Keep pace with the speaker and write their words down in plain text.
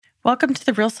Welcome to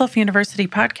the Real Self University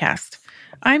podcast.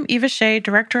 I'm Eva Shea,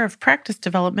 Director of Practice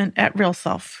Development at Real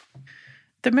Self.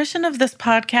 The mission of this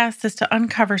podcast is to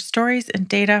uncover stories and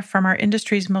data from our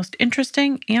industry's most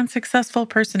interesting and successful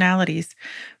personalities,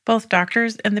 both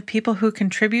doctors and the people who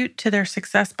contribute to their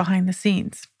success behind the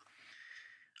scenes.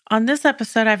 On this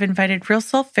episode, I've invited Real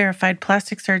Self verified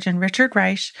plastic surgeon Richard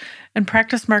Reish and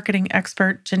practice marketing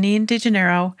expert Jeanine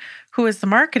DiGennaro, who is the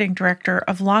marketing director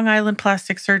of Long Island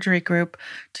Plastic Surgery Group,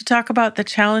 to talk about the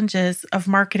challenges of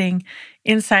marketing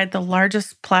inside the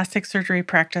largest plastic surgery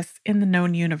practice in the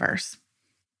known universe.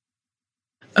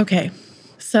 Okay,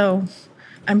 so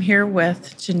I'm here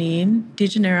with Jeanine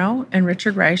DiGennaro and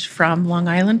Richard Reish from Long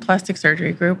Island Plastic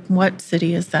Surgery Group. What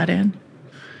city is that in?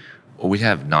 Well, we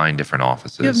have 9 different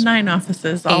offices. You have 9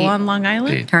 offices, all on Long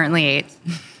Island? 8. Currently 8.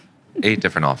 8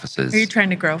 different offices. Are you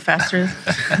trying to grow faster?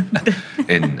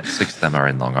 6 of them are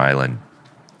in Long Island.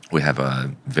 We have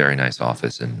a very nice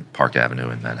office in Park Avenue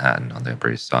in Manhattan on the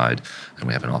Upper East Side, and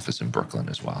we have an office in Brooklyn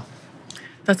as well.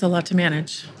 That's a lot to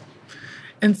manage.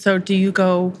 And so do you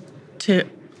go to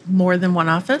more than one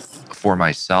office? For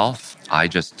myself, I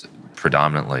just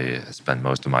predominantly spend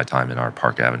most of my time in our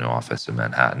Park Avenue office in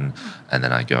Manhattan, and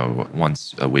then I go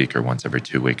once a week or once every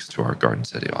 2 weeks to our Garden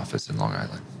City office in Long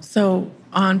Island. So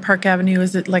on Park Avenue,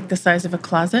 is it like the size of a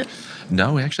closet?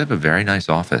 No, we actually have a very nice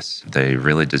office. They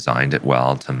really designed it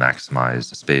well to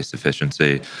maximize space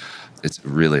efficiency. It's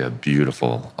really a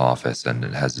beautiful office, and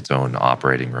it has its own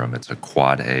operating room. It's a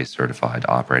Quad A certified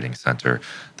operating center.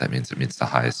 That means it meets the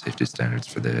highest safety standards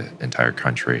for the entire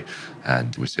country.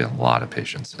 And we see a lot of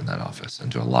patients in that office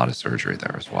and do a lot of surgery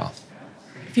there as well.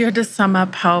 If you had to sum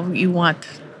up how you want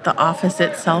the office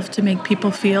itself to make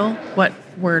people feel, what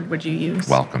word would you use?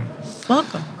 Welcome.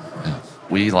 Welcome. Yeah.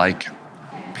 We like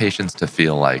patients to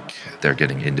feel like they're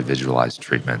getting individualized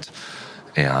treatment.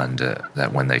 And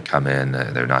that when they come in,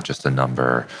 they're not just a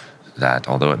number, that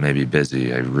although it may be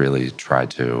busy, I really try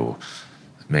to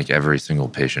make every single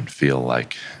patient feel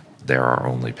like they're our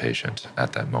only patient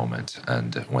at that moment.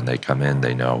 And when they come in,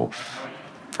 they know,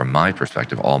 from my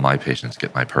perspective, all my patients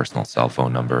get my personal cell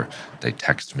phone number. They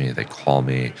text me, they call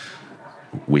me,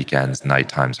 weekends, night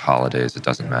times, holidays, it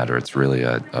doesn't matter. It's really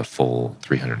a full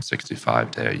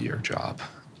 365-day-a-year job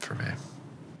for me.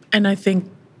 And I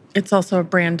think it's also a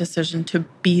brand decision to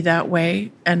be that way,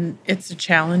 and it's a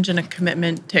challenge and a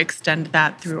commitment to extend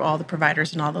that through all the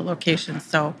providers and all the locations.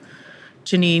 So,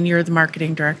 Jeanine, you're the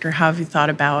marketing director. How have you thought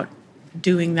about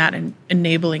doing that and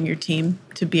enabling your team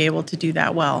to be able to do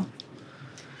that well?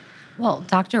 Well,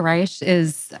 Dr. Reish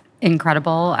is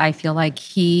incredible. I feel like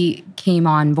he came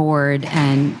on board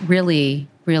and really,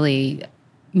 really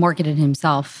marketed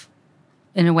himself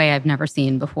in a way I've never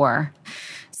seen before.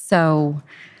 So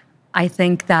I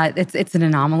think that it's an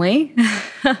anomaly.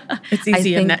 It's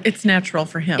easy and it's natural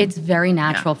for him. It's very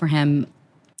natural for him.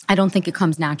 I don't think it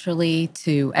comes naturally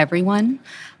to everyone.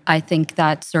 I think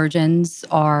that surgeons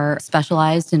are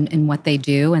specialized in what they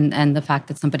do, and the fact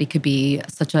that somebody could be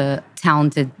such a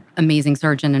talented, amazing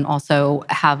surgeon and also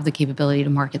have the capability to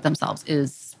market themselves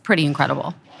is pretty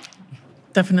incredible.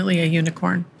 Definitely a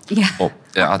unicorn. Yeah. Well,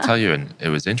 I'll tell you, and it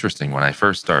was interesting when I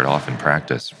first started off in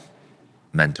practice.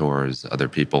 Mentors, other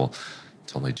people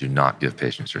told me, do not give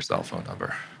patients your cell phone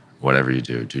number. Whatever you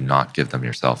do not give them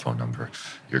your cell phone number.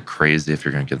 You're crazy if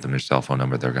you're going to give them your cell phone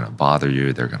number. They're going to bother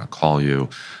you. They're going to call you.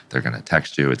 They're going to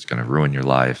text you. It's going to ruin your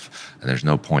life, and there's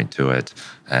no point to it,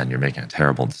 and you're making a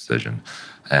terrible decision.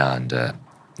 And, I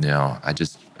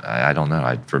don't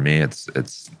know. For me,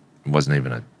 it wasn't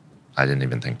even I didn't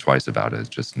even think twice about it. It's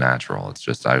just natural. It's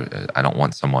just, I don't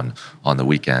want someone on the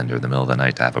weekend or the middle of the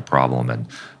night to have a problem and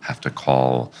have to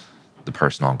call the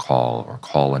person on call or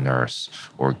call a nurse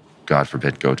or, God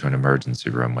forbid, go to an emergency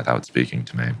room without speaking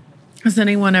to me. Has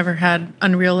anyone ever had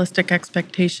unrealistic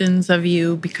expectations of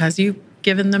you because you've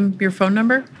given them your phone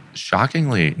number?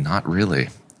 Shockingly, not really.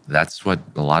 That's what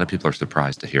a lot of people are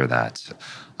surprised to hear that.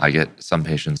 I get some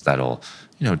patients that'll,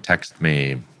 text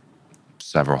me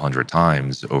several hundred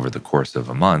times over the course of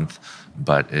a month,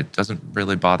 but it doesn't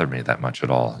really bother me that much at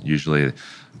all. Usually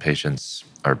patients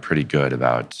are pretty good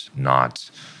about not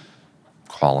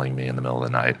calling me in the middle of the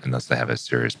night unless they have a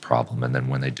serious problem. And then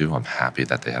when they do, I'm happy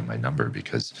that they have my number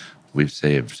because we've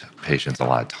saved patients a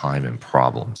lot of time and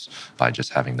problems by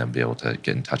just having them be able to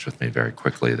get in touch with me very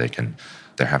quickly.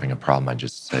 They're having a problem, I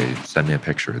just say, send me a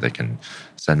picture. They can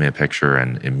send me a picture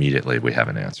and immediately we have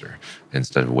an answer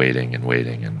instead of waiting and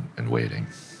waiting and waiting.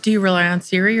 Do you rely on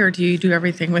Siri or do you do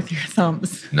everything with your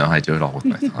thumbs? No, I do it all with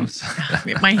my thumbs.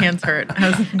 My hands hurt. I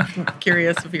was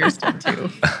curious if yours did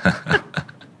too.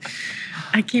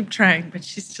 I keep trying, but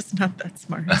she's just not that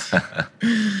smart.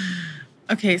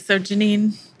 Okay, so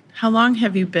Jeanine, How long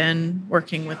have you been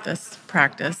working with this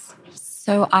practice?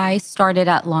 So I started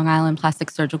at Long Island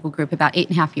Plastic Surgical Group about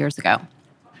 8.5 years ago.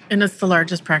 And it's the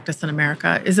largest practice in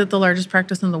America. Is it the largest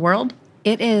practice in the world?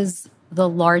 It is the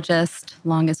largest,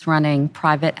 longest running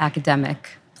private academic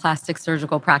plastic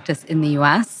surgical practice in the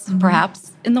US,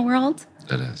 perhaps in the world.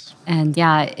 It is. And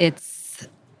yeah,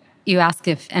 you ask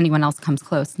if anyone else comes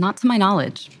close. Not to my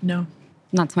knowledge. No.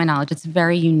 Not to my knowledge. It's a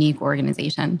very unique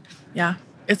organization. Yeah,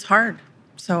 it's hard.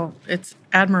 So it's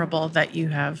admirable that you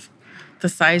have the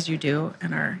size you do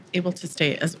and are able to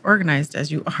stay as organized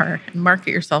as you are and market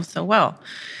yourself so well.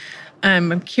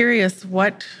 I'm curious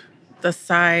what the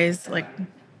size,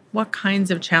 what kinds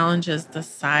of challenges the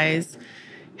size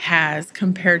has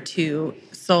compared to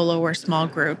solo or small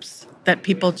groups that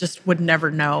people just would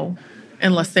never know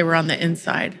unless they were on the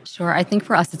inside. Sure. I think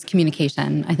for us, it's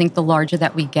communication. I think the larger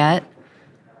that we get,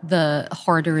 the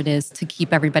harder it is to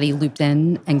keep everybody looped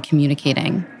in and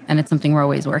communicating. And it's something we're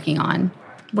always working on.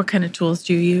 What kind of tools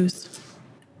do you use?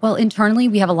 Well, internally,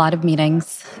 we have a lot of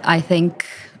meetings. I think,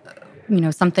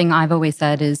 something I've always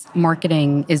said is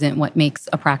marketing isn't what makes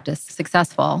a practice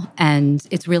successful. And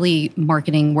it's really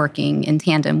marketing working in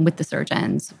tandem with the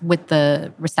surgeons, with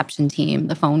the reception team,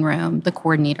 the phone room, the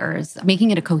coordinators, making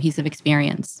it a cohesive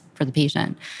experience for the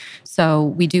patient. So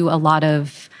we do a lot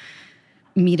of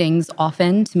meetings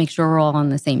often to make sure we're all on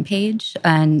the same page.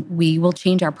 And we will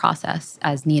change our process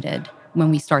as needed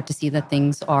when we start to see that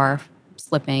things are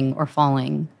slipping or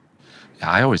falling. Yeah,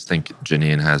 I always think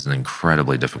Jeanine has an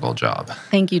incredibly difficult job.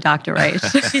 Thank you, Dr.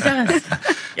 Reish. She does.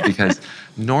 Yeah. Because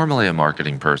normally a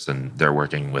marketing person, they're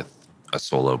working with a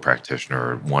solo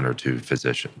practitioner, one or two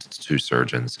physicians, two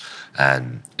surgeons,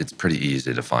 and it's pretty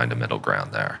easy to find a middle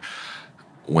ground there.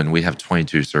 When we have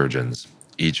 22 surgeons,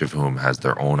 each of whom has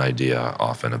their own idea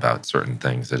often about certain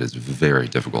things, it is a very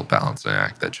difficult balancing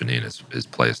act that Jeanine is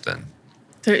placed in.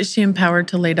 So is she empowered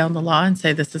to lay down the law and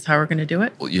say, this is how we're going to do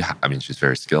it? Well, yeah, I mean, she's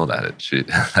very skilled at it.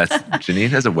 Jeanine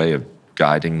has a way of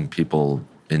guiding people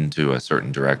into a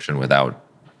certain direction without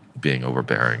being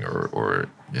overbearing or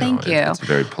Thank you. It's a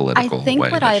very political way. I think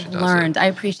what I've learned, it. I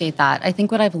appreciate that. I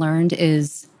think what I've learned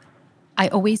is I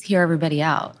always hear everybody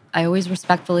out. I always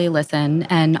respectfully listen.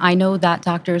 And I know that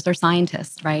doctors are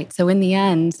scientists, right? So in the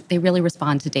end, they really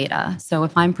respond to data. So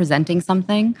if I'm presenting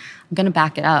something, I'm going to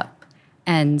back it up.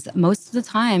 And most of the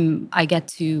time, I get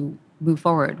to move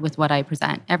forward with what I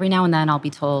present. Every now and then, I'll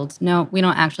be told, no, we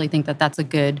don't actually think that that's a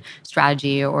good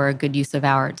strategy or a good use of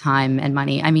our time and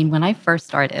money. I mean, when I first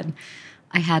started,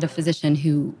 I had a physician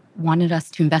who wanted us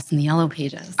to invest in the yellow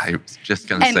pages. I was just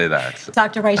going to say that.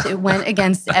 Dr. Reish, it went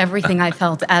against everything I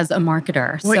felt as a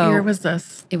marketer. What year was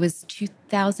this? It was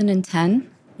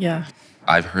 2010. Yeah.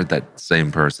 I've heard that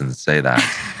same person say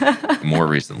that more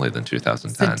recently than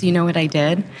 2010. So do you know what I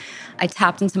did? I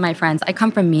tapped into my friends. I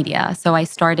come from media, so I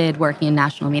started working in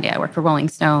national media. I worked for Rolling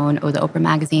Stone, the Oprah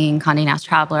Magazine, Condé Nast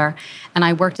Traveler, and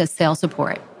I worked as sales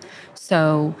support.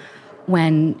 So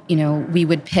when, we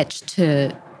would pitch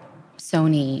to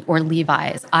Sony or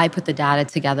Levi's, I put the data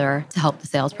together to help the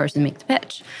salesperson make the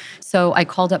pitch. So I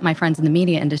called up my friends in the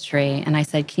media industry and I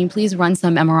said, can you please run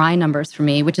some MRI numbers for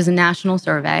me, which is a national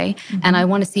survey. And I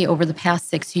want to see over the past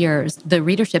 6 years, the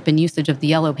readership and usage of the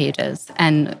yellow pages.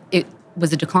 And it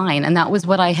was a decline. And that was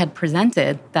what I had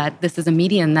presented, that this is a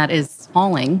median that is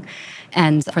falling.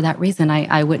 And for that reason,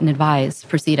 I wouldn't advise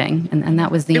proceeding. And that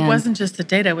was the end. It wasn't just the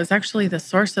data. It was actually the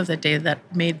source of the data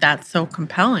that made that so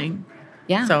compelling.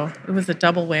 Yeah. So it was a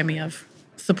double whammy of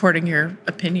supporting your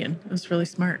opinion. It was really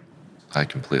smart. I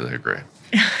completely agree.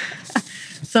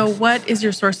 So what is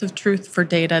your source of truth for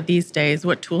data these days?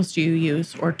 What tools do you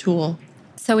use or tool?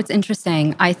 So it's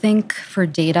interesting. I think for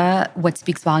data, what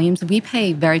speaks volumes, we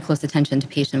pay very close attention to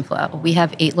patient flow. We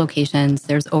have 8 locations.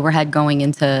 There's overhead going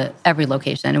into every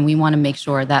location, and we want to make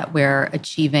sure that we're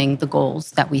achieving the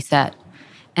goals that we set.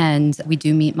 And we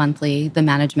do meet monthly, the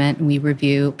management, and we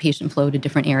review patient flow to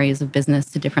different areas of business,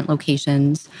 to different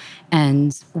locations,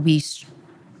 and we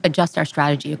adjust our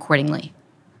strategy accordingly.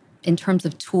 In terms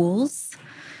of tools,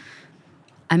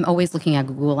 I'm always looking at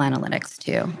Google Analytics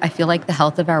too. I feel like the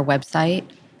health of our website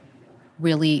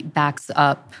really backs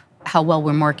up how well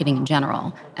we're marketing in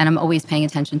general. And I'm always paying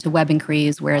attention to web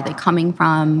inquiries, where are they coming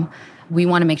from? We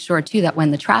want to make sure too that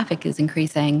when the traffic is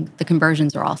increasing, the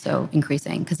conversions are also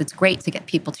increasing, because it's great to get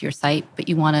people to your site, but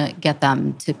you want to get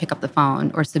them to pick up the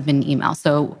phone or submit an email.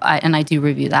 So, I do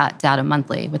review that data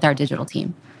monthly with our digital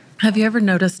team. Have you ever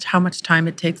noticed how much time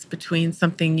it takes between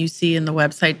something you see in the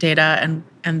website data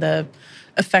and the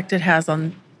effect it has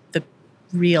on the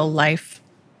real life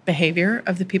behavior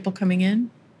of the people coming in?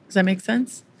 Does that make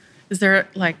sense? Is there,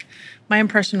 my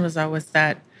impression was always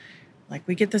that like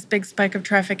we get this big spike of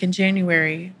traffic in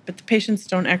January, but the patients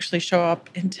don't actually show up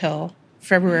until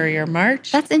February or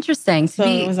March. That's interesting. So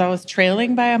it was always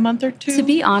trailing by a month or two. To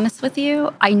be honest with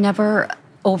you, I never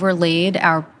overlaid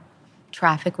our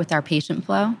traffic with our patient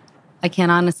flow. I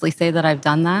can't honestly say that I've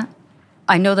done that.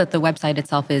 I know that the website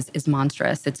itself is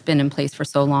monstrous. It's been in place for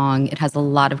so long. It has a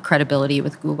lot of credibility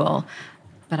with Google,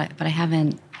 but I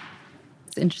haven't.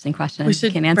 It's an interesting question. We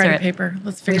should Can't answer write a it. paper.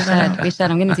 Let's figure that out. We should.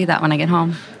 I'm going to do that when I get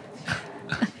home.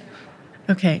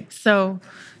 Okay, so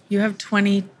you have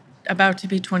about to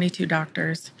be 22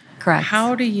 doctors. Correct.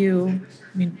 How do you,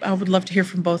 I would love to hear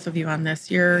from both of you on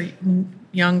this. You're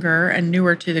younger and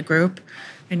newer to the group,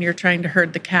 and you're trying to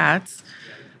herd the cats.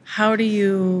 How do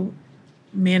you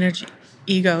manage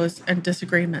egos and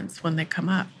disagreements when they come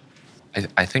up?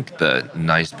 I think the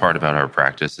nice part about our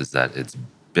practice is that it's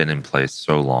been in place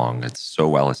so long, it's so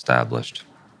well established.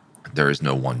 There is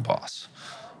no one boss.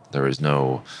 There is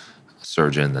no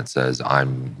surgeon that says,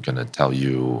 I'm going to tell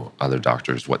you other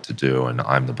doctors what to do and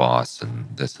I'm the boss and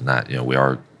this and that. We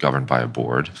are governed by a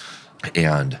board.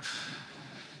 And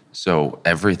so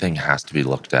everything has to be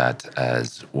looked at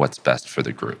as what's best for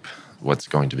the group. What's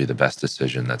going to be the best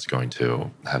decision that's going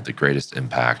to have the greatest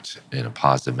impact in a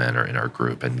positive manner in our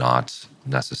group and not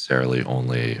necessarily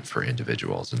only for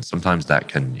individuals. And sometimes that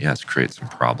can, yes, create some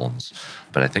problems.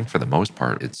 But I think for the most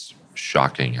part, it's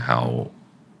shocking how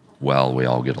well we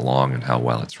all get along and how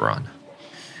well it's run.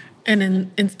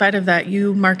 And in spite of that,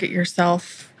 you market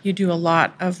yourself. You do a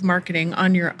lot of marketing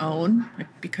on your own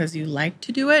because you like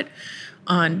to do it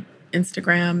on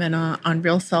Instagram and on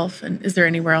Real Self. And is there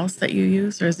anywhere else that you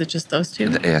use, or is it just those two?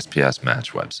 The ASPS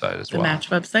Match website as well. The Match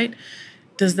website.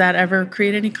 Does that ever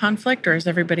create any conflict, or is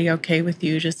everybody okay with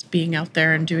you just being out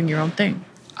there and doing your own thing?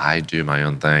 I do my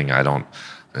own thing.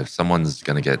 If someone's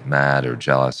going to get mad or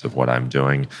jealous of what I'm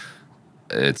doing,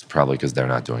 it's probably because they're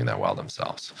not doing that well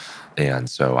themselves. And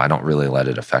so I don't really let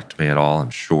it affect me at all. I'm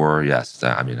sure, yes,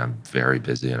 I'm very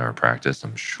busy in our practice.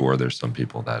 I'm sure there's some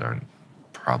people that are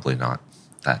probably not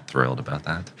that thrilled about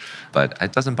that, but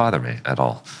it doesn't bother me at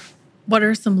all. What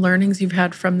are some learnings you've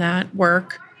had from that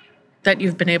work that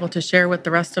you've been able to share with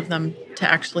the rest of them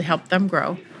to actually help them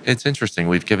grow? It's interesting.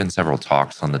 We've given several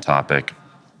talks on the topic.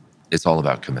 It's all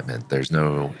about commitment. There's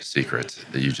no secret.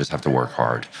 You just have to work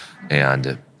hard.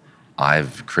 And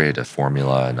I've created a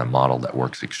formula and a model that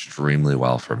works extremely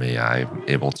well for me. I'm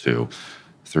able to,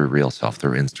 through Real Self,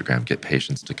 through Instagram, get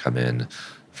patients to come in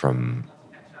from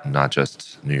not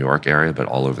just New York area, but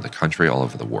all over the country, all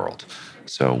over the world.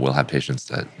 So we'll have patients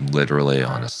that literally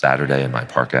on a Saturday in my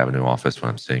Park Avenue office when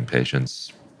I'm seeing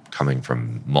patients coming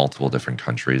from multiple different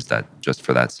countries that just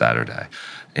for that Saturday.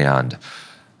 And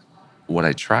what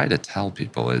I try to tell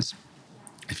people is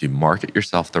if you market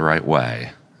yourself the right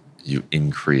way, you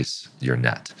increase your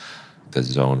net, the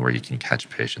zone where you can catch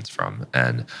patients from.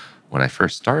 And when I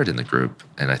first started in the group,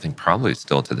 and I think probably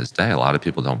still to this day, a lot of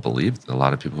people don't believe, a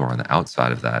lot of people who are on the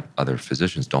outside of that, other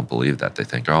physicians don't believe that. They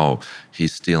think, oh,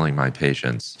 he's stealing my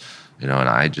patients. And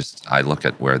I look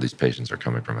at where these patients are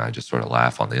coming from. And I just sort of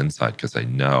laugh on the inside because I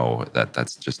know that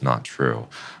that's just not true.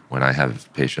 When I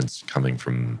have patients coming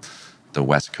from the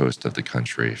west coast of the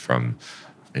country, from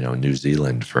New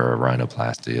Zealand for a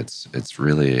rhinoplasty, it's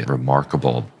really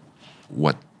remarkable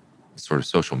what sort of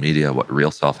social media, what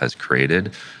Real Self has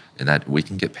created, in that we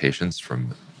can get patients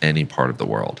from any part of the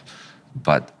world.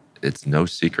 But it's no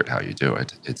secret how you do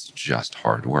it. It's just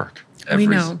hard work. We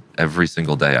know. Every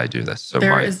single day I do this. So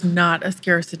there is not a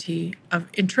scarcity of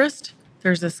interest.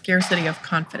 There's a scarcity of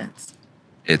confidence.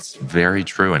 It's very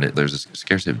true. And there's a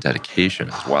scarcity of dedication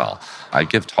as well. I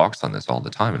give talks on this all the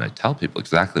time, and I tell people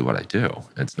exactly what I do.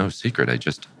 It's no secret.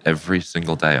 Every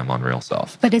single day I'm on Real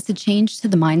Self. But it's a change to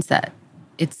the mindset.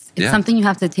 It's something you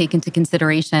have to take into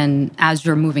consideration as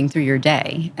you're moving through your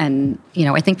day. And,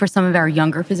 I think for some of our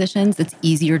younger physicians, it's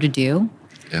easier to do.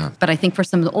 Yeah. But I think for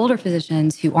some of the older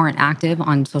physicians who aren't active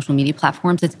on social media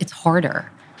platforms, it's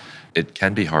harder. It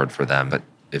can be hard for them, but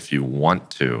if you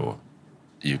want to,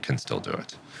 you can still do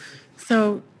it.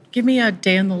 So give me a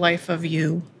day in the life of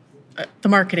you, the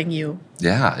marketing you.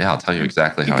 Yeah, I'll tell you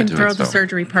exactly how I do it. You can throw the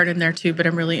surgery part in there too, but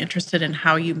I'm really interested in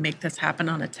how you make this happen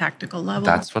on a tactical level.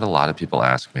 That's what a lot of people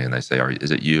ask me, and they say, is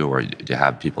it you, or do you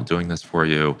have people doing this for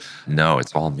you? No,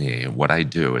 it's all me. What I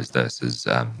do is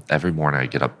every morning I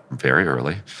get up very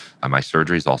early. My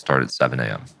surgeries all start at 7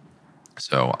 a.m.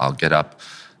 So I'll get up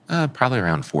probably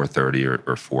around 4:30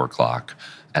 or 4 o'clock,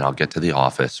 and I'll get to the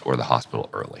office or the hospital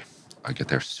early. I get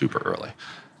there super early.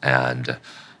 And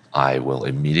I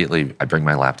bring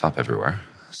my laptop everywhere.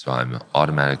 So I'm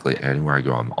automatically, anywhere I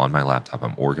go, I'm on my laptop.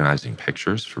 I'm organizing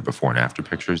pictures for before and after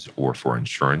pictures, or for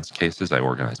insurance cases, I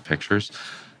organize pictures.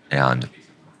 And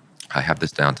I have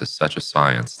this down to such a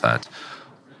science that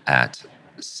at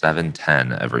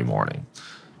 7:10 every morning,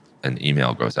 an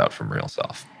email goes out from Real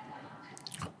Self.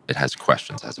 It has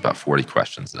questions. It has about 40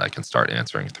 questions that I can start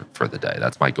answering for the day.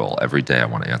 That's my goal. Every day I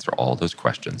want to answer all those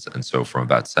questions. And so from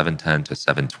about 7:10 to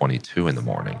 7:22 in the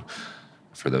morning,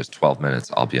 for those 12 minutes,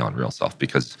 I'll be on Real Self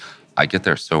because I get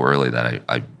there so early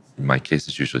that my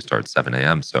cases usually start at 7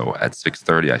 a.m. So at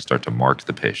 6:30, I start to mark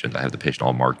the patient. I have the patient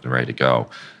all marked and ready to go.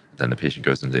 Then the patient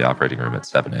goes into the operating room at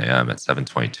 7 a.m. At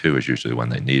 7:22 is usually when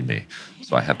they need me.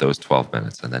 So I have those 12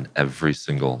 minutes. And then every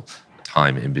single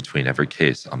time in between every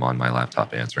case, I'm on my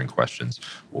laptop answering questions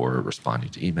or responding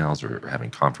to emails or having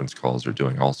conference calls or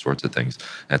doing all sorts of things.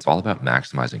 And it's all about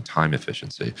maximizing time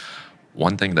efficiency.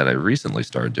 One thing that I recently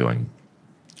started doing,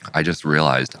 I just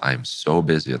realized I'm so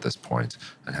busy at this point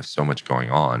and have so much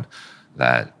going on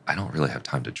that I don't really have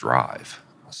time to drive.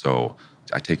 So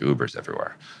I take Ubers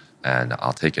everywhere. And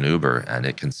I'll take an Uber and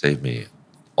it can save me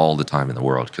all the time in the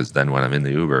world because then when I'm in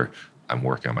the Uber, I'm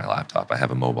working on my laptop. I have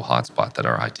a mobile hotspot that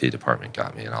our IT department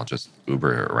got me, and I'll just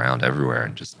Uber around everywhere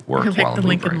and just work You're while like I'm the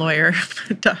Lincoln Ubering. lawyer,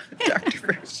 Dr.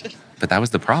 Version. But that was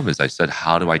the problem is I said,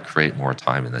 how do I create more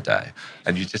time in the day?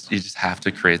 And you just have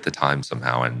to create the time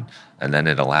somehow. And then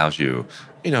it allows you,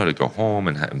 to go home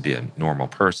and be a normal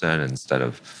person instead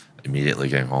of immediately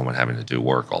getting home and having to do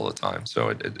work all the time. So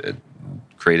it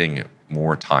creating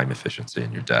more time efficiency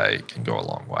in your day can go a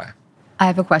long way. I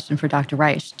have a question for Dr.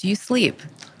 Reish. Do you sleep?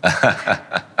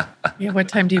 Yeah, what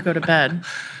time do you go to bed?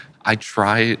 I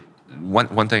try.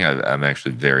 One thing I'm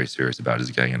actually very serious about is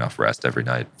getting enough rest every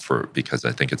night because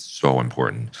I think it's so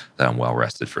important that I'm well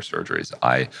rested for surgeries.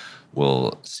 I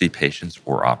will see patients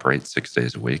or operate 6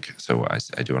 days a week. So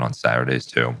I do it on Saturdays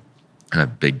too. And I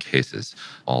have big cases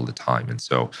all the time. And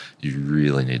so you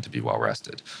really need to be well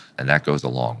rested. And that goes a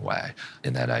long way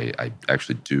in that I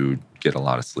actually do get a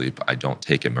lot of sleep. I don't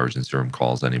take emergency room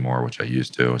calls anymore, which I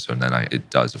used to. So then it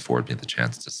does afford me the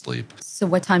chance to sleep. So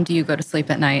what time do you go to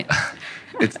sleep at night?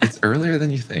 It's earlier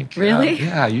than you think. Really?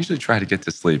 Yeah, I usually try to get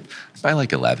to sleep by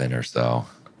like 11 or so.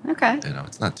 Okay.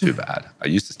 It's not too bad. I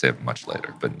used to stay up much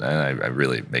later, but then I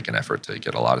really make an effort to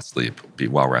get a lot of sleep, be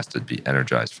well rested, be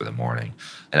energized for the morning.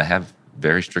 And I have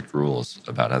very strict rules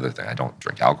about other things. I don't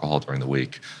drink alcohol during the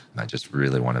week. And I just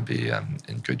really want to be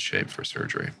in good shape for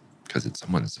surgery because it's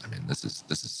this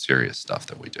is serious stuff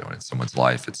that we do. And it's someone's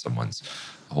life. It's someone's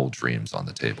whole dreams on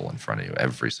the table in front of you,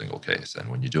 every single case. And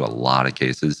when you do a lot of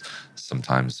cases,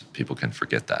 sometimes people can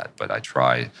forget that. But I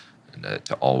try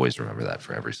to always remember that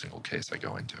for every single case I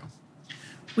go into.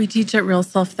 We teach at Real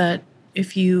Self that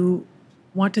if you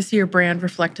want to see your brand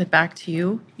reflected back to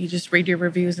you, you just read your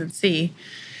reviews and see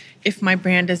if my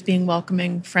brand is being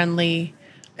welcoming, friendly,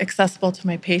 accessible to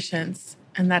my patients,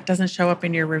 and that doesn't show up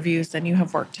in your reviews, then you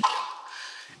have work to do.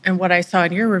 And what I saw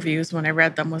in your reviews when I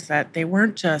read them was that they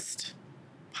weren't just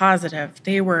positive,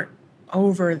 they were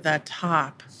over the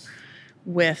top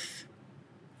with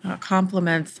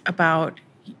compliments about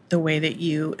the way that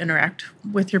you interact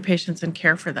with your patients and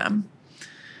care for them.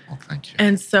 Well, thank you.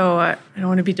 And so I don't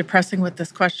want to be depressing with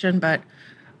this question, but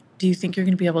do you think you're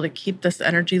going to be able to keep this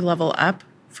energy level up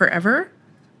forever?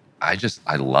 I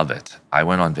love it. I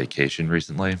went on vacation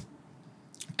recently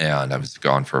and I was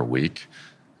gone for a week.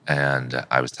 And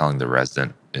I was telling the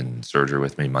resident in surgery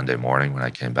with me Monday morning when I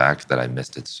came back that I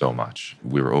missed it so much.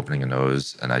 We were opening a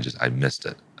nose and I missed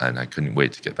it and I couldn't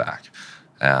wait to get back.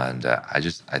 And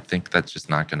I think that's just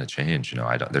not going to change.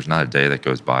 There's not a day that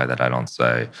goes by that I don't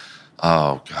say,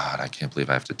 oh God, I can't believe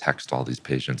I have to text all these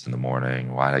patients in the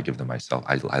morning. Why did I give them myself?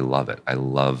 I love it. I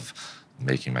love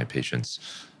making my patients,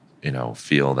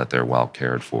 feel that they're well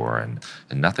cared for. And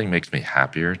nothing makes me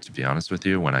happier, to be honest with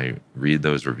you, when I read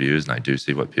those reviews and I do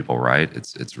see what people write.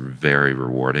 It's very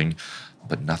rewarding,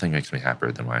 but nothing makes me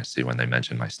happier than when they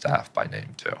mention my staff by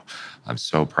name too. I'm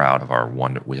so proud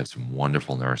of we have some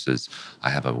wonderful nurses. I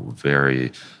have a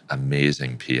very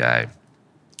amazing PA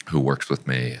who works with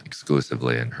me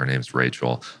exclusively, and her name's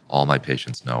Rachel. All my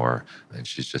patients know her, and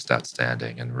she's just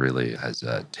outstanding and really has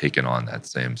taken on that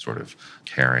same sort of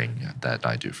caring that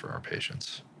I do for our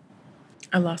patients.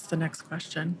 I lost the next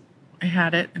question. I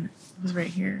had it, and it was right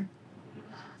here.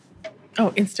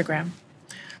 Oh, Instagram.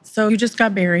 So you just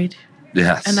got married.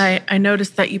 Yes. And I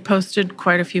noticed that you posted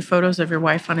quite a few photos of your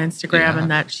wife on Instagram and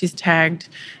that she's tagged.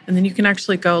 And then you can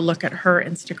actually go look at her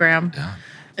Instagram. Yeah.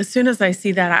 As soon as I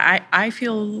see that, I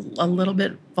feel a little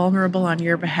bit vulnerable on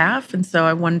your behalf. And so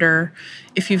I wonder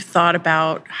if you've thought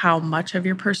about how much of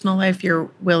your personal life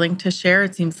you're willing to share.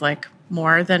 It seems like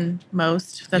more than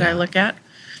most that I look at.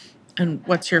 And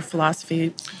what's your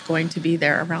philosophy going to be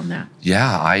there around that?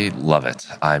 Yeah, I love it.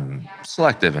 I'm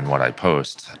selective in what I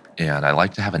post, and I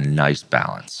like to have a nice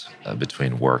balance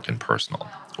between work and personal,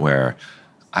 where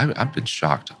I've been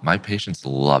shocked. My patients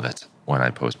love it when I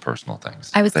post personal things.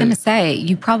 I was going to say,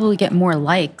 you probably get more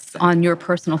likes on your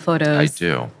personal photos. I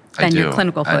do. Than your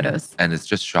clinical photos. And it's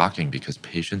just shocking because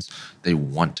patients, they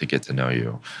want to get to know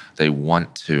you. They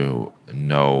want to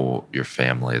know your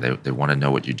family. They want to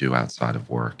know what you do outside of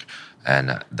work.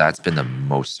 And that's been the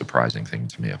most surprising thing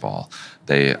to me of all.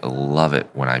 They love it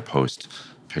when I post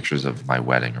pictures of my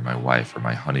wedding or my wife or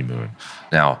my honeymoon.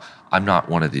 Now, I'm not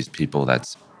one of these people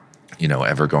that's,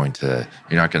 ever you're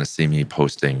not going to see me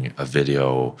posting a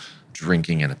video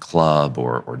drinking in a club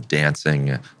or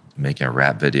dancing, making a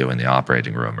rap video in the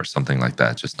operating room or something like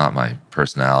that. It's just not my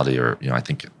personality, or, I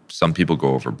think some people go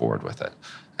overboard with it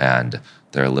and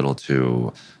they're a little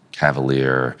too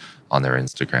cavalier on their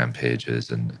Instagram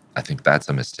pages. And I think that's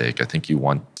a mistake. I think you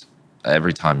want,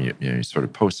 every time you sort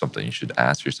of post something, you should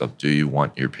ask yourself, do you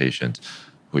want your patient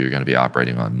who you're going to be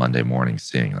operating on Monday morning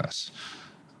seeing this?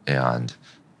 And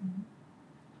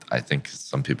I think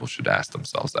some people should ask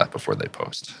themselves that before they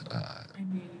post.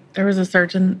 There was a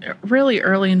surgeon really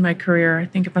early in my career, I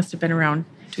think it must have been around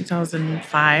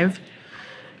 2005,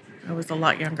 I was a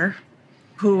lot younger,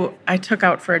 who I took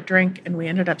out for a drink, and we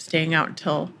ended up staying out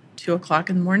until 2 o'clock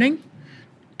in the morning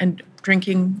and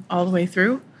drinking all the way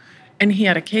through. And he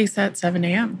had a case at 7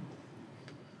 a.m.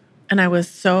 And I was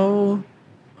so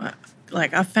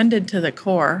offended to the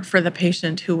core for the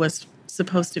patient who was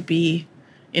supposed to be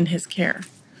in his care.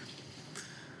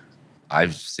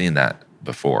 I've seen that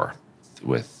before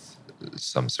with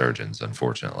some surgeons,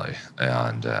 unfortunately,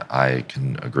 and I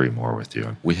can agree more with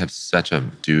you. We have such a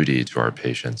duty to our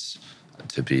patients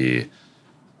to be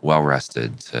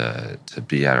well-rested, to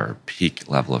be at our peak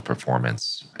level of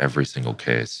performance every single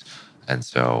case. And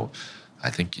so I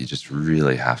think you just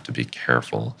really have to be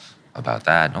careful about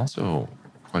that, and also,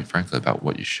 quite frankly, about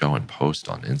what you show and post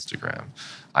on Instagram.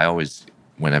 I always,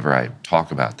 whenever I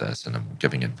talk about this and I'm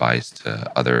giving advice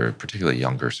to other, particularly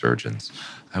younger surgeons,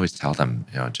 I always tell them,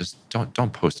 just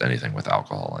don't post anything with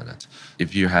alcohol in it.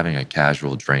 If you're having a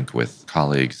casual drink with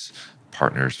colleagues,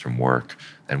 partners from work,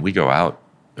 and we go out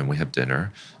and we have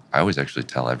dinner, I always actually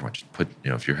tell everyone, just put,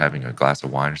 if you're having a glass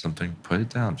of wine or something, put it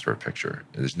down for a picture.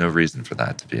 There's no reason for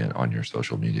that to be on your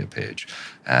social media page.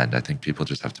 And I think people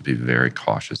just have to be very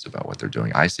cautious about what they're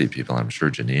doing. I see people, and I'm sure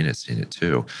Jeanine has seen it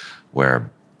too, where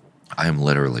I am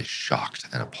literally shocked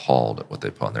and appalled at what they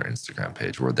put on their Instagram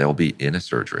page, where they'll be in a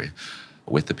surgery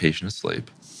with the patient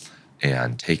asleep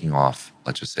and taking off,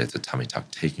 let's just say it's a tummy tuck,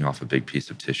 taking off a big piece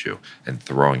of tissue and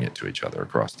throwing it to each other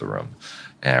across the room,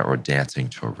 or dancing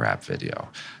to a rap video.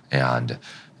 And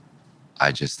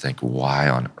I just think, why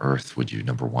on earth would you,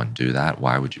 number one, do that?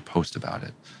 Why would you post about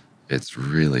it? It's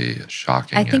really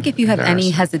shocking. I think if you have any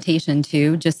hesitation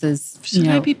too, just as, Should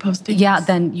I be posting Yeah, this?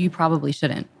 then you probably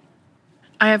shouldn't.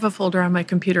 I have a folder on my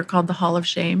computer called the Hall of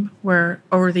Shame, where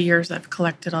over the years I've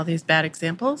collected all these bad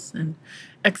examples, and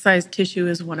excised tissue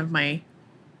is one of my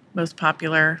most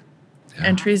popular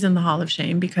entries in the Hall of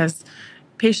Shame, because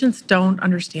patients don't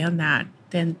understand that.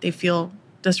 Then they feel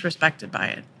disrespected by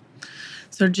it.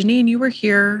 So Jeanine, you were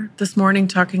here this morning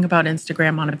talking about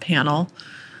Instagram on a panel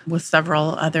with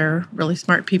several other really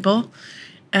smart people,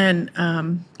 and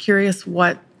curious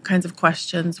what kinds of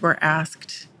questions were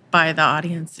asked by the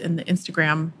audience in the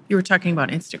Instagram. You were talking about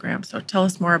Instagram, so tell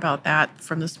us more about that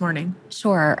from this morning.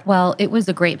 Sure. Well, it was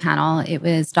a great panel. It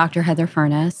was Dr. Heather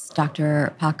Furness,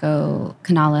 Dr. Paco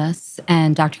Canales,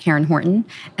 and Dr. Karen Horton.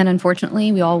 And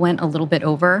unfortunately, we all went a little bit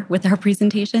over with our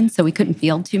presentation, so we couldn't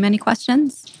field too many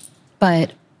questions.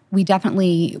 But we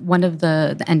definitely, one of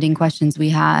the ending questions we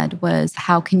had was,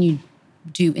 how can you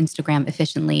do Instagram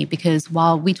efficiently? Because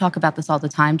while we talk about this all the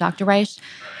time, Dr. Reish,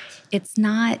 it's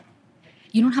not,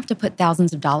 you don't have to put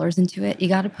thousands of dollars into it. You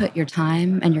got to put your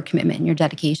time and your commitment and your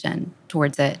dedication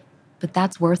towards it. But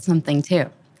that's worth something too.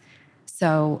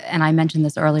 So, and I mentioned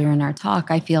this earlier in our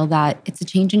talk, I feel that it's a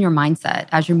change in your mindset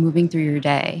as you're moving through your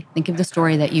day. Think of the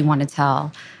story that you want to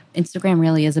tell. Instagram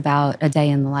really is about a day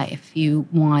in the life. You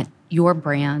want your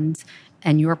brand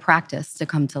and your practice to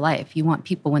come to life. You want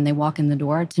people, when they walk in the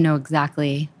door, to know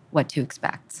exactly what to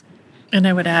expect. And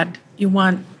I would add, you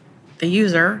want the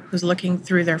user who's looking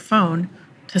through their phone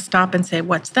to stop and say,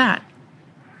 what's that?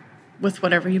 With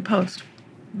whatever you post.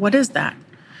 What is that?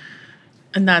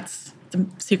 And that's the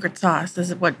secret sauce. This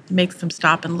is what makes them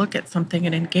stop and look at something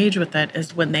and engage with it,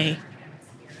 is when they,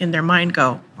 in their mind,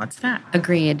 go, what's that?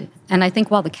 Agreed. And I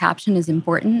think while the caption is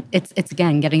important, it's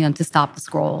again, getting them to stop the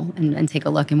scroll and take a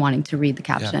look and wanting to read the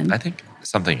caption. Yeah, I think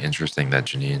something interesting that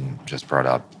Jeanine just brought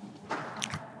up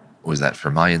was that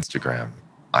for my Instagram,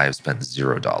 I have spent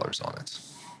 $0 on it.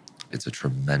 It's a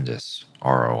tremendous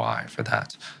ROI for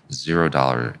that.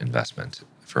 $0 investment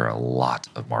for a lot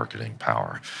of marketing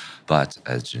power. But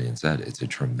as Jeanine said, it's a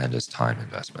tremendous time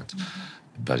investment,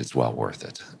 but it's well worth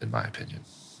it, in my opinion.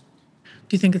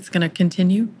 Do you think it's going to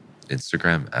continue?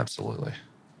 Instagram, absolutely.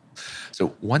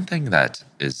 So one thing that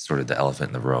is sort of the elephant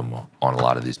in the room on a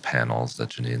lot of these panels that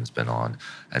Jeanine's been on,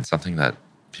 and something that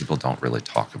people don't really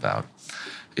talk about,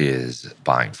 is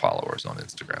buying followers on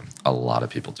Instagram. A lot of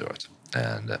people do it.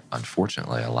 And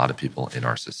unfortunately, a lot of people in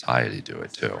our society do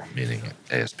it too, meaning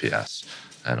ASPS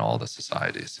and all the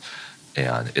societies.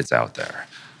 And it's out there.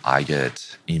 I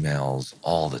get emails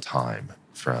all the time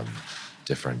from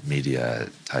different media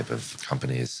type of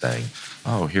companies saying,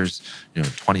 oh, here's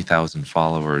 20,000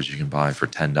 followers you can buy for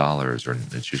 $10, or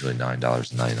it's usually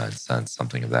 $9.99,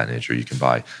 something of that nature. You can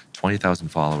buy 20,000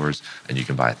 followers and you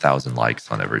can buy 1,000 likes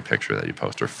on every picture that you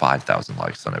post, or 5,000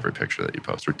 likes on every picture that you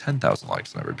post, or 10,000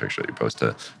 likes on every picture that you post,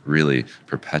 to really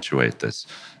perpetuate this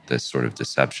sort of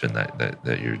deception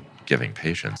that you're giving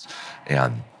patients.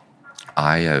 And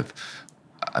I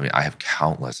have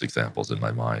countless examples in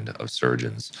my mind of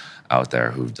surgeons out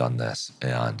there who've done this,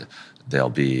 and they'll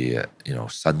be,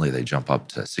 suddenly they jump up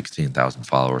to 16,000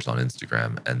 followers on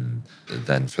Instagram, and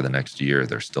then for the next year,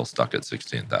 they're still stuck at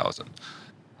 16,000.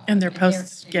 And their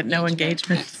posts get no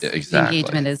engagement. Exactly. The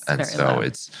engagement is and very so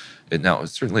low. Now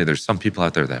certainly there's some people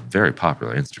out there that have very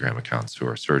popular Instagram accounts who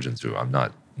are surgeons, who I'm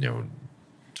not,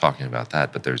 talking about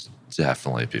that, but there's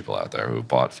definitely people out there who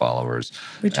bought followers.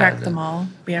 We track them all.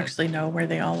 We actually know where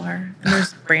they all are. And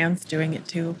there's brands doing it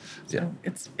too. So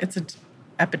Yeah. it's an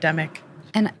epidemic.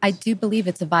 And I do believe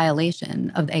it's a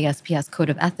violation of the ASPS Code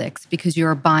of Ethics, because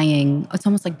you're buying, it's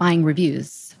almost like buying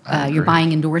reviews. You're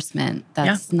buying endorsement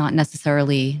that's not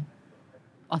necessarily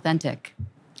authentic.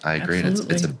 I agree. And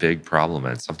it's a big problem.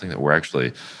 And it's something that we're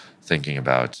actually thinking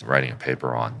about writing a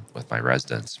paper on with my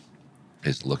residents,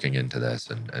 is looking into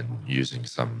this and using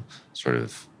some sort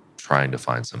of, trying to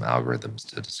find some algorithms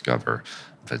to discover.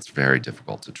 But it's very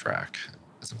difficult to track,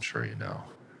 as I'm sure you know.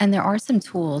 And there are some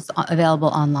tools available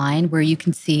online where you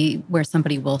can see where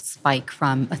somebody will spike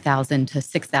from 1,000 to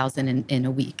 6,000 in a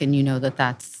week. And you know that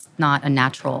that's not a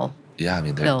natural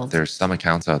build. There's some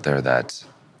accounts out there that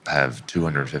have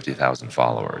 250,000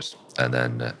 followers, and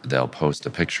then they'll post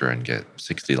a picture and get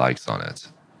 60 likes on it.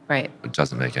 Right. It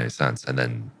doesn't make any sense. And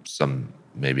then some,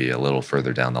 maybe a little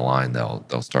further down the line,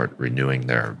 they'll start renewing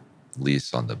their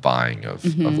lease on the buying of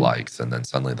likes, and then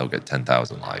suddenly they'll get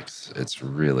 10,000 likes. It's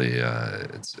really,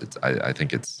 I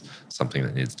think it's something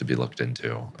that needs to be looked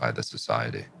into by the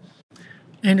society.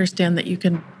 I understand that you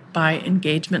can buy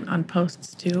engagement on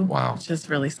posts too. Wow. Which is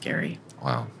really scary.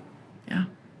 Wow. Yeah.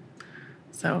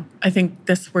 So I think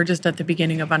we're just at the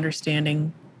beginning of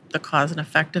understanding the cause and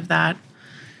effect of that.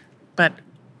 But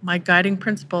my guiding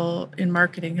principle in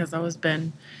marketing has always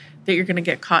been that you're going to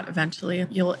get caught eventually.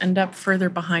 You'll end up further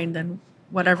behind than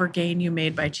whatever gain you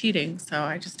made by cheating. So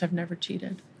I just have never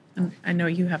cheated. And I know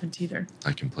you haven't either.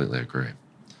 I completely agree.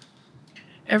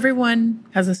 Everyone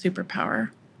has a superpower.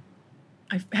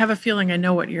 I have a feeling I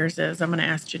know what yours is. I'm going to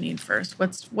ask Jeanine first.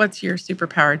 What's your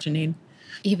superpower, Jeanine?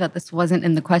 Eva, this wasn't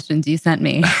in the questions you sent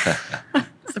me.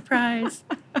 Surprise.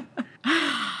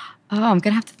 I'm going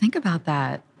to have to think about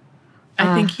that.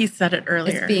 I think he said it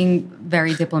earlier. It's being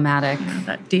very diplomatic.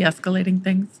 That de-escalating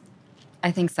things.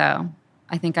 I think so.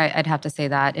 I think I'd have to say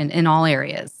that in all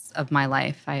areas of my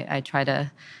life. I try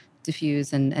to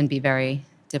diffuse and be very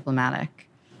diplomatic.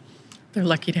 They're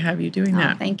lucky to have you doing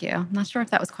that. Thank you. I'm not sure if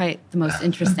that was quite the most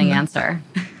interesting answer.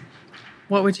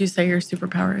 What would you say your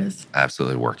superpower is?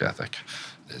 Absolutely work ethic.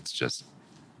 It's just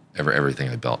everything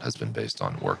I built has been based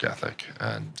on work ethic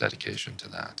and dedication to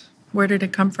that. Where did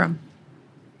it come from?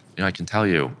 I can tell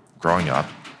you, growing up,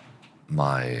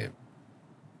 my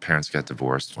parents got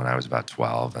divorced when I was about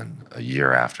 12. And a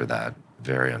year after that,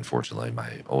 very unfortunately,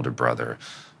 my older brother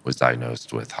was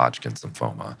diagnosed with Hodgkin's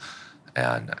lymphoma,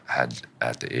 and had,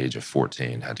 at the age of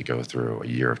 14, had to go through a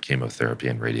year of chemotherapy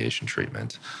and radiation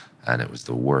treatment. And it was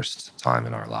the worst time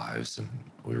in our lives. And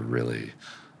we were really,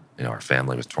 our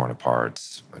family was torn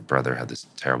apart. My brother had this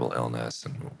terrible illness,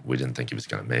 and we didn't think he was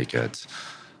going to make it.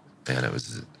 And it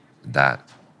was that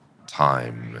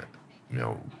time,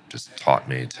 just taught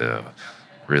me to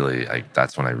really,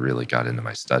 that's when I really got into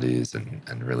my studies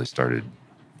and really started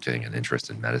getting an interest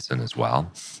in medicine as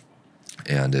well.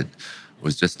 And it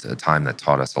was just a time that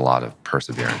taught us a lot of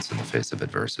perseverance in the face of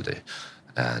adversity.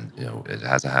 And, it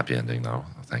has a happy ending, though,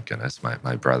 thank goodness.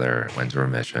 My brother went to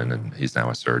remission, and he's now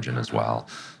a surgeon as well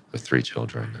with 3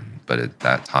 children. But at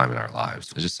that time in our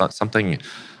lives, it's just something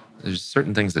There's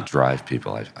certain things that drive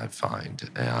people, I find,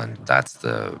 and that's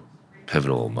the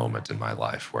pivotal moment in my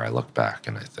life where I look back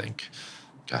and I think,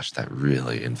 gosh, that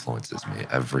really influences me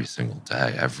every single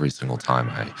day. Every single time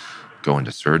I go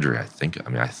into surgery, I think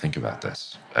about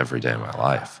this every day of my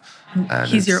life. And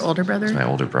He's your older brother? He's my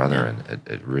older brother, Yeah. and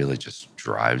it really just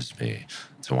drives me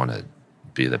to want to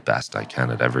be the best I can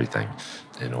at everything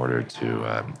in order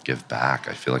to give back.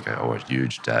 I feel like I owe a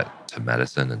huge debt to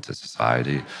medicine and to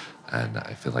society, and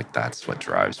I feel like that's what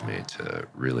drives me to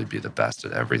really be the best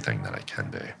at everything that I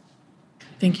can be.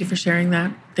 Thank you for sharing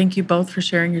that. Thank you both for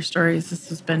sharing your stories. This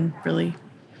has been really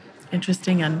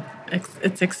interesting, and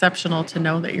it's exceptional to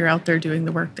know that you're out there doing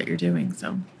the work that you're doing.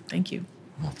 So thank you.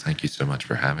 Well, thank you so much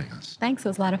for having us. Thanks. It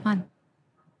was a lot of fun.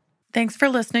 Thanks for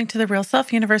listening to the Real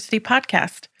Self University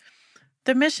podcast.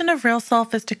 The mission of Real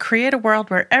Self is to create a world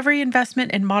where every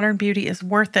investment in modern beauty is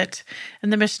worth it.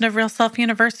 And the mission of Real Self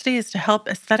University is to help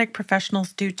aesthetic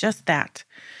professionals do just that.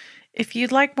 If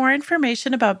you'd like more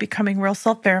information about becoming Real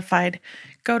Self verified,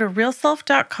 go to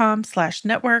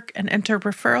realself.com/network and enter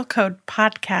referral code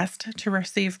podcast to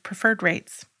receive preferred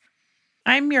rates.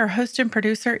 I'm your host and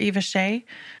producer, Eva Shea.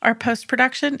 Our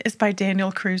post-production is by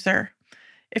Daniel Cruiser.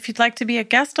 If you'd like to be a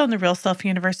guest on the Real Self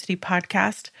University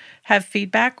podcast, have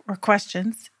feedback or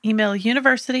questions, email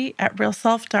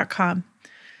university@realself.com.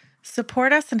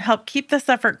 Support us and help keep this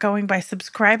effort going by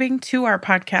subscribing to our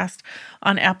podcast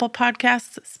on Apple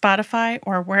Podcasts, Spotify,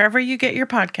 or wherever you get your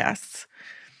podcasts.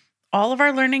 All of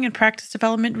our learning and practice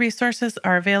development resources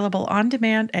are available on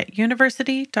demand at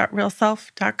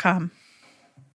university.realself.com.